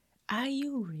Are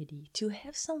you ready to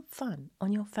have some fun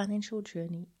on your financial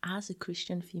journey as a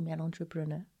Christian female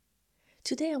entrepreneur?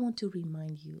 Today I want to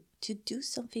remind you to do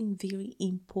something very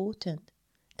important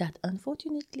that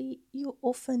unfortunately you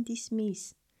often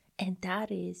dismiss, and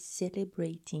that is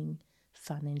celebrating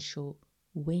financial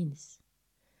wins.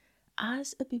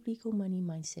 As a biblical money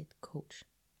mindset coach,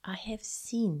 I have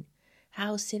seen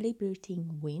how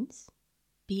celebrating wins,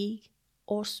 big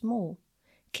or small,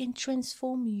 can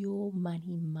transform your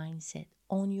money mindset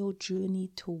on your journey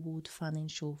toward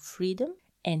financial freedom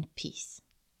and peace.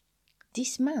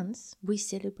 This month, we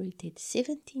celebrated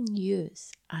 17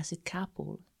 years as a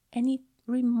couple, and it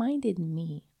reminded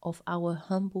me of our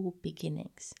humble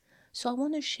beginnings. So I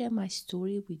want to share my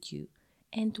story with you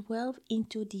and delve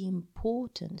into the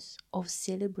importance of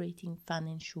celebrating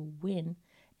financial win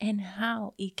and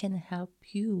how it can help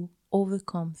you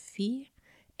overcome fear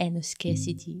and a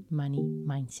scarcity money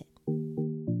mindset.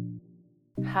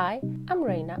 Hi, I'm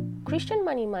Reina, Christian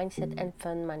money mindset and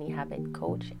fun money habit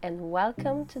coach, and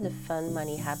welcome to the Fun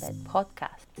Money Habit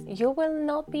podcast. You will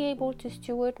not be able to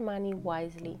steward money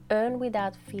wisely, earn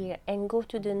without fear, and go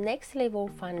to the next level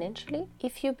financially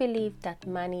if you believe that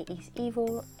money is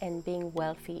evil and being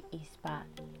wealthy is bad.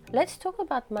 Let's talk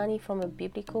about money from a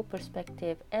biblical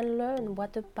perspective and learn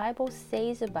what the Bible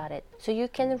says about it so you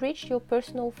can reach your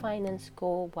personal finance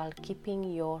goal while keeping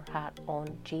your heart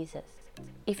on Jesus.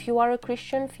 If you are a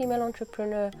Christian female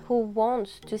entrepreneur who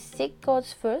wants to seek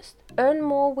God's first, earn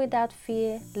more without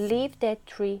fear, live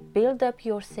debt-free, build up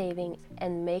your savings,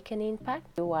 and make an impact,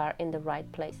 you are in the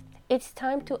right place. It's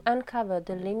time to uncover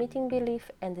the limiting belief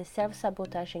and the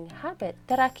self-sabotaging habit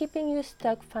that are keeping you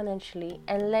stuck financially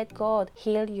and let God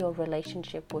heal your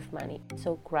relationship with money.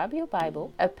 So grab your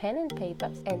Bible, a pen and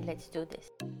paper, and let's do this.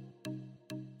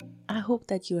 I hope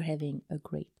that you're having a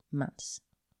great month.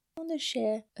 I want to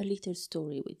share a little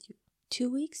story with you. 2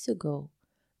 weeks ago,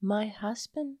 my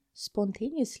husband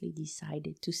spontaneously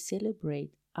decided to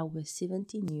celebrate our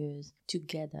 17 years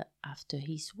together after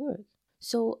his work.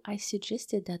 So I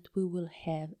suggested that we will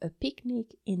have a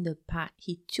picnic in the park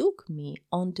he took me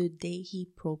on the day he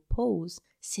proposed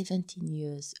 17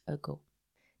 years ago.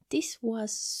 This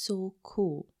was so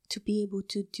cool to be able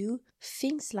to do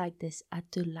things like this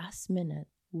at the last minute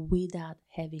without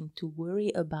having to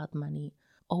worry about money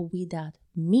or without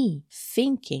me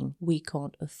thinking we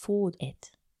can't afford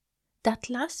it. That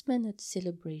last minute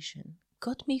celebration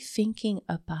got me thinking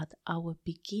about our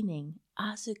beginning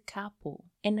as a couple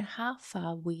and how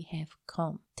far we have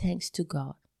come, thanks to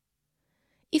God.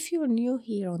 If you're new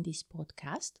here on this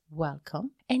podcast,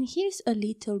 welcome. And here's a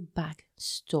little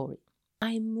backstory.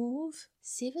 I moved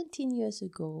 17 years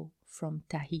ago from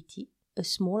Tahiti, a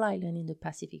small island in the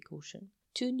Pacific Ocean,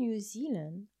 to New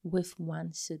Zealand with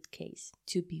one suitcase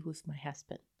to be with my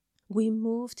husband. We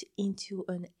moved into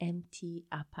an empty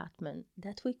apartment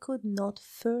that we could not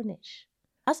furnish.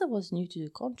 As I was new to the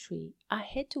country, I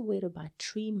had to wait about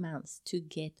 3 months to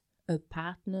get a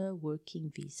partner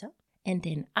working visa. And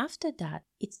then after that,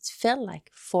 it felt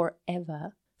like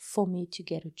forever for me to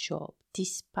get a job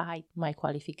despite my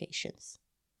qualifications.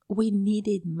 We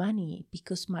needed money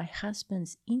because my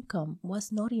husband's income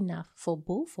was not enough for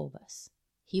both of us.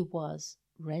 He was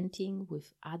renting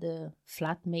with other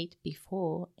flatmates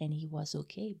before and he was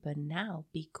okay. But now,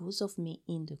 because of me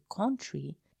in the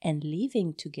country and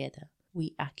living together,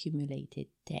 we accumulated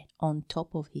debt on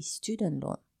top of his student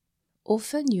loan.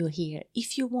 Often you hear,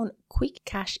 if you want quick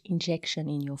cash injection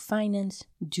in your finance,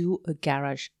 do a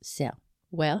garage sale.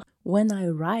 Well, when I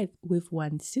arrived with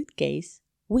one suitcase,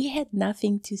 we had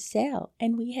nothing to sell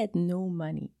and we had no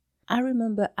money. I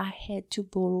remember I had to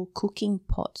borrow cooking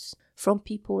pots from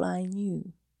people I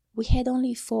knew. We had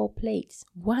only 4 plates,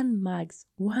 1 mug,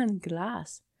 1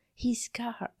 glass, his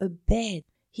car, a bed,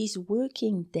 his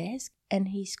working desk, and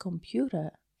his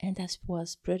computer, and that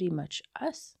was pretty much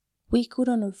us. We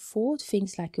couldn't afford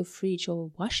things like a fridge or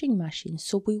a washing machine,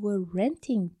 so we were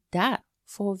renting that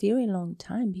for a very long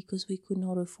time because we could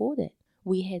not afford it.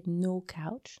 We had no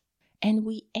couch, and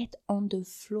we ate on the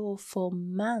floor for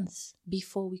months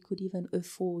before we could even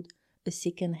afford a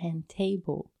second-hand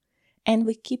table. And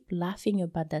we keep laughing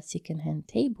about that second-hand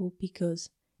table because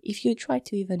if you try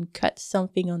to even cut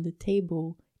something on the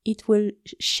table, it will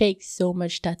shake so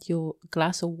much that your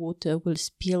glass of water will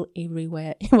spill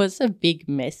everywhere. It was a big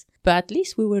mess, but at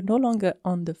least we were no longer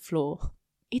on the floor.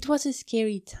 It was a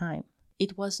scary time.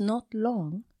 It was not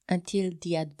long until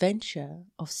the adventure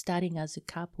of starting as a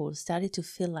couple started to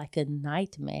feel like a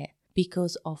nightmare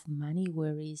because of money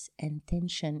worries and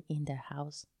tension in the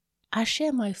house. I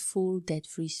share my full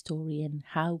debt-free story and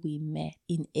how we met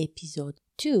in episode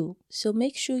 2, so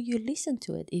make sure you listen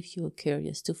to it if you're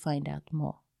curious to find out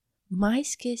more. My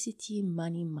scarcity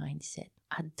money mindset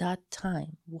at that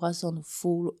time was on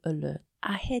full alert.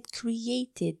 I had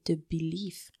created the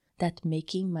belief that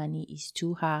making money is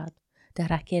too hard,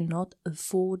 that I cannot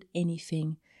afford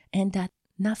anything, and that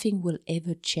nothing will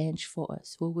ever change for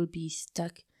us. We will be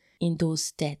stuck in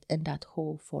those debt and that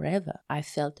hole forever. I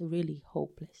felt really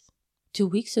hopeless. 2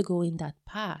 weeks ago in that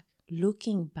park,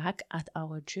 looking back at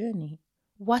our journey,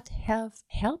 what helped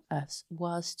us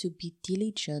was to be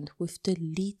diligent with the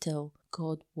little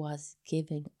God was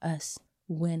giving us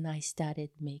when I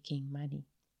started making money.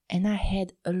 And I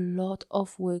had a lot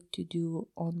of work to do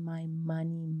on my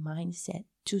money mindset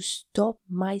to stop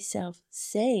myself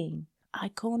saying, I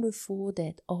can't afford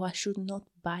it, or I should not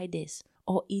buy this,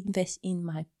 or invest in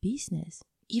my business,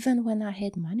 even when I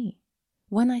had money.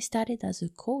 When I started as a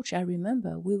coach, I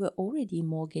remember we were already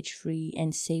mortgage free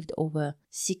and saved over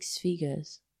 6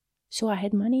 figures. So I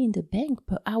had money in the bank,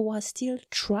 but I was still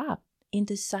trapped in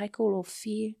the cycle of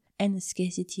fear and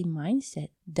scarcity mindset,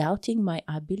 doubting my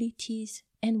abilities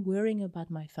and worrying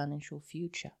about my financial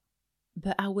future.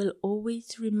 But I will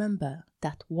always remember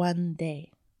that one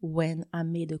day when I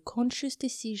made a conscious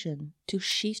decision to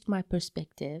shift my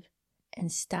perspective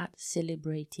and start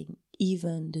celebrating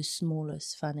even the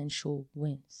smallest financial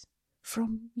wins.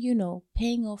 From,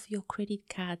 paying off your credit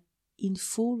card in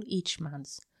full each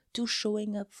month, to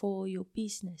showing up for your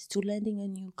business, to landing a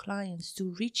new client,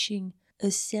 to reaching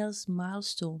a sales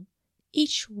milestone,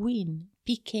 each win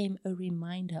became a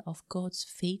reminder of God's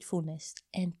faithfulness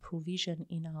and provision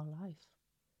in our life.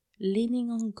 Leaning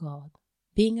on God,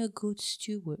 being a good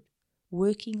steward,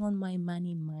 working on my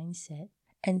money mindset,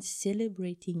 and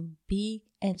celebrating big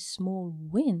and small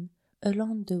wins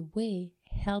along the way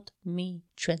helped me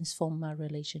transform my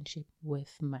relationship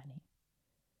with money.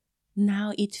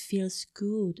 Now it feels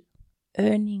good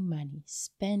earning money,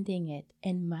 spending it,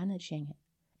 and managing it.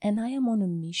 And I am on a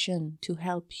mission to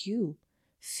help you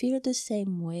feel the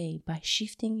same way by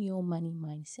shifting your money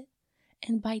mindset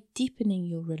and by deepening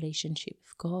your relationship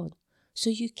with God, so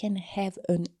you can have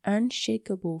an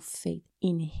unshakable faith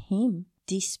in Him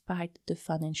despite the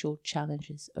financial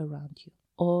challenges around you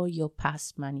or your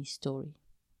past money story.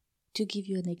 To give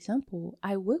you an example,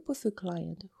 I work with a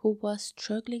client who was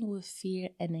struggling with fear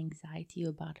and anxiety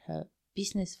about her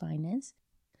business finance.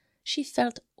 She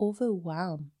felt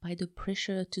overwhelmed by the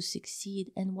pressure to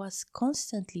succeed and was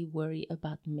constantly worried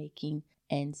about making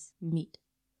ends meet.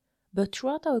 But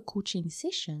throughout our coaching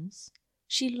sessions,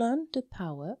 she learned the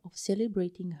power of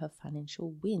celebrating her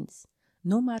financial wins,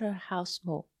 no matter how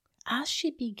small. As she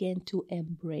began to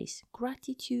embrace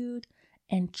gratitude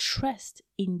and trust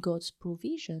in God's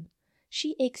provision,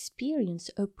 she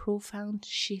experienced a profound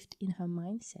shift in her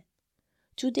mindset.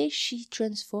 Today, she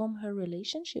transformed her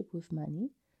relationship with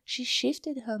money. She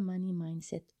shifted her money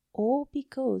mindset, all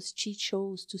because she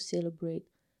chose to celebrate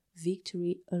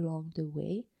victory along the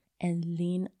way and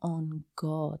lean on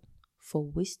God for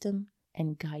wisdom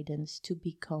and guidance to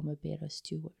become a better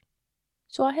steward.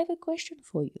 So I have a question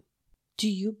for you. Do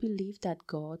you believe that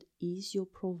God is your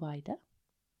provider?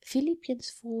 Philippians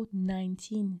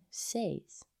 4:19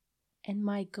 says, "And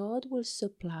my God will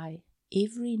supply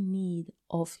every need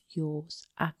of yours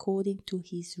according to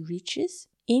His riches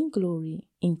in glory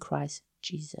in Christ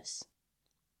Jesus."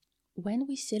 When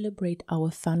we celebrate our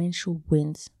financial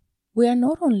wins, we are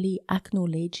not only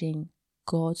acknowledging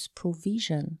God's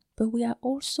provision, but we are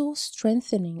also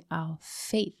strengthening our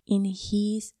faith in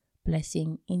His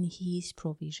blessing, in His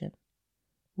provision.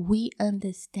 We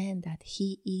understand that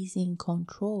He is in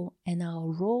control, and our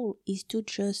role is to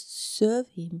just serve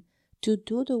Him, to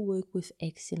do the work with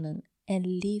excellence, and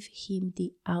leave Him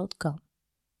the outcome.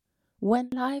 When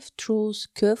life throws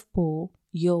curveball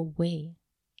your way,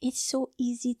 it's so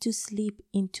easy to slip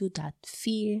into that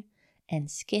fear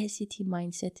and scarcity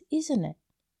mindset, isn't it?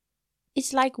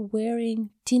 It's like wearing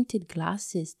tinted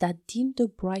glasses that dim the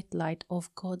bright light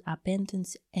of God's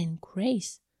abundance and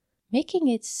grace, making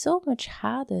it so much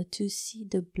harder to see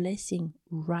the blessing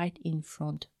right in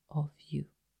front of you.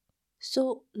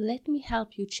 So let me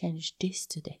help you change this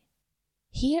today.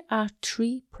 Here are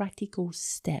 3 practical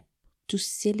steps to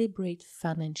celebrate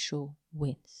financial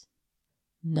wins.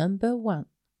 Number 1,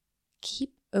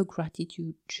 keep a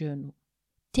gratitude journal.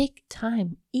 Take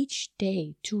time each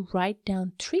day to write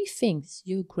down 3 things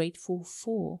you're grateful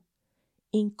for,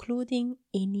 including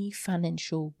any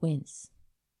financial wins.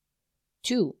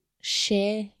 2,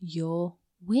 share your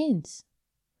wins.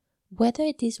 Whether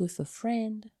it is with a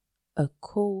friend, a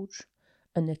coach,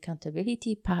 an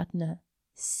accountability partner,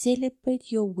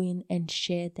 celebrate your win and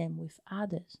share them with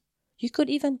others. You could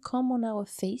even come on our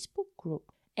Facebook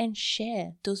group and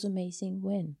share those amazing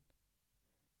wins.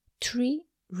 3,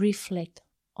 reflect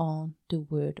on the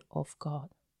Word of God.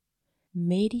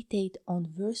 Meditate on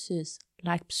verses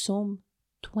like Psalm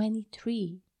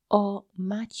 23 or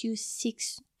Matthew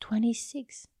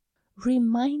 6:26,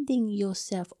 reminding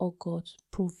yourself of God's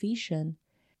provision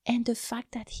and the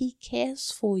fact that He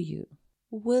cares for you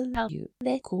will help you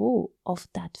let go of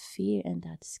that fear and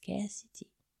that scarcity.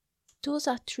 Those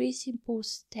are 3 simple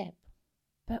steps,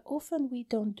 but often we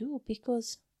don't do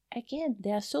because, again,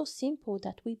 they are so simple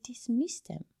that we dismiss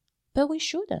them. But we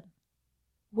shouldn't.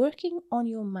 Working on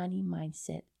your money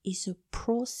mindset is a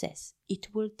process. It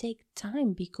will take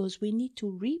time because we need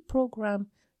to reprogram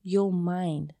your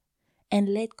mind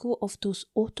and let go of those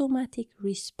automatic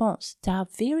responses that are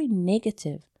very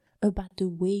negative about the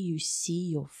way you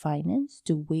see your finance,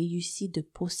 the way you see the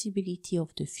possibility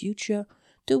of the future,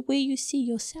 the way you see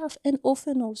yourself, and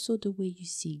often also the way you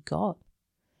see God.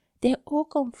 They all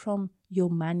come from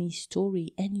your money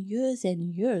story and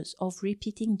years of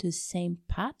repeating the same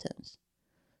patterns.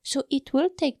 So it will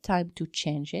take time to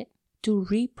change it, to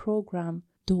reprogram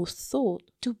those thoughts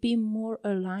to be more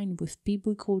aligned with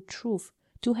biblical truth,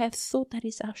 to have thought that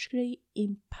is actually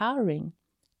empowering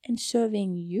and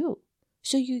serving you,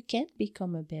 so you can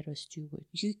become a better steward.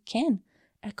 You can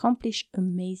accomplish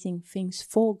amazing things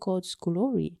for God's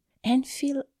glory and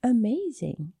feel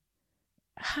amazing.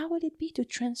 How will it be to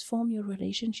transform your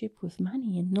relationship with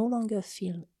money and no longer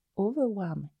feel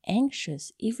overwhelmed,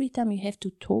 anxious every time you have to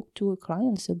talk to a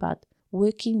client about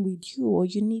working with you, or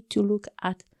you need to look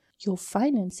at your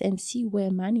finance and see where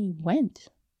money went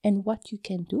and what you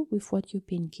can do with what you've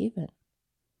been given?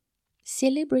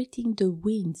 Celebrating the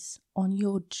wins on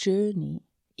your journey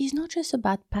is not just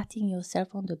about patting yourself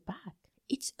on the back.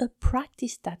 It's a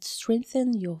practice that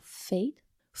strengthens your faith,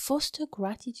 foster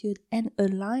gratitude, and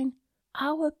align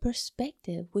our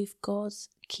perspective with God's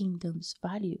kingdom's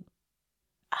value.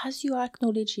 As you are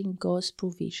acknowledging God's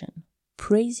provision,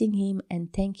 praising Him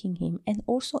and thanking Him, and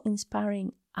also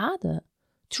inspiring others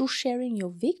through sharing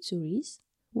your victories,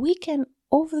 we can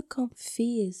overcome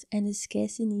fears and a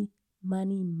scarcity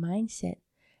money mindset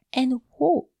and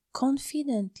walk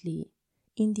confidently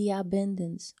in the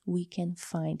abundance we can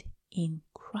find in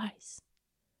Christ.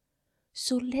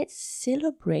 So let's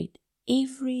celebrate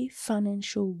every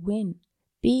financial win,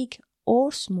 big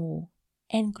or small,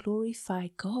 and glorify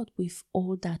God with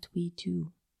all that we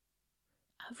do.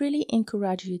 I really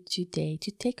encourage you today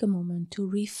to take a moment to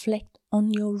reflect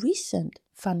on your recent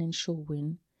financial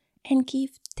win and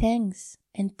give thanks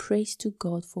and praise to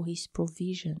God for His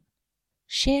provision.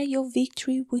 Share your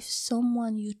victory with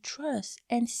someone you trust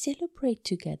and celebrate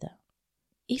together.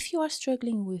 If you are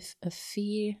struggling with a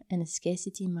fear and a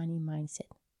scarcity money mindset,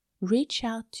 reach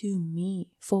out to me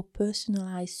for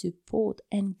personalized support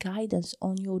and guidance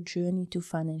on your journey to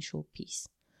financial peace.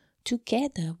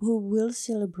 Together, we will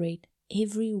celebrate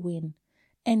every win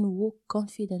and walk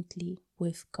confidently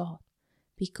with God,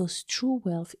 because true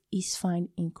wealth is found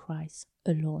in Christ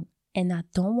alone. And I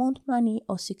don't want money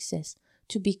or success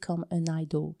to become an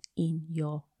idol in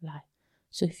your life.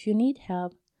 So if you need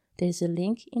help, there's a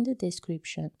link in the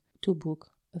description to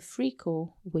book a free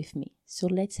call with me. So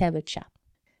let's have a chat.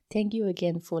 Thank you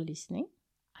again for listening.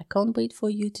 I can't wait for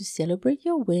you to celebrate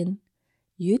your win.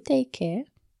 You take care.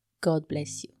 God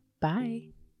bless you. Bye.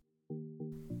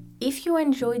 If you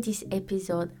enjoyed this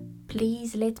episode,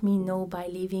 please let me know by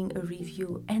leaving a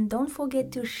review, and don't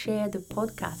forget to share the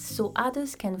podcast so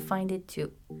others can find it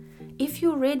too. If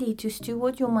you're ready to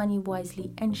steward your money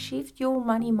wisely and shift your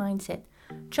money mindset,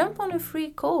 jump on a free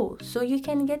call so you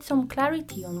can get some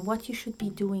clarity on what you should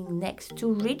be doing next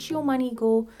to reach your money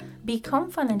goal, become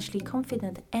financially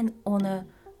confident, and honor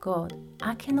God.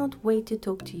 I cannot wait to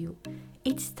talk to you.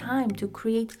 It's time to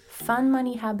create fun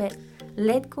money habits,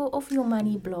 let go of your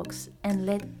money blocks, and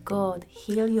let God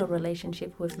heal your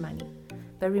relationship with money.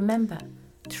 But remember,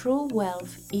 true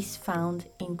wealth is found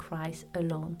in Christ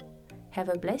alone. Have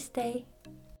a blessed day.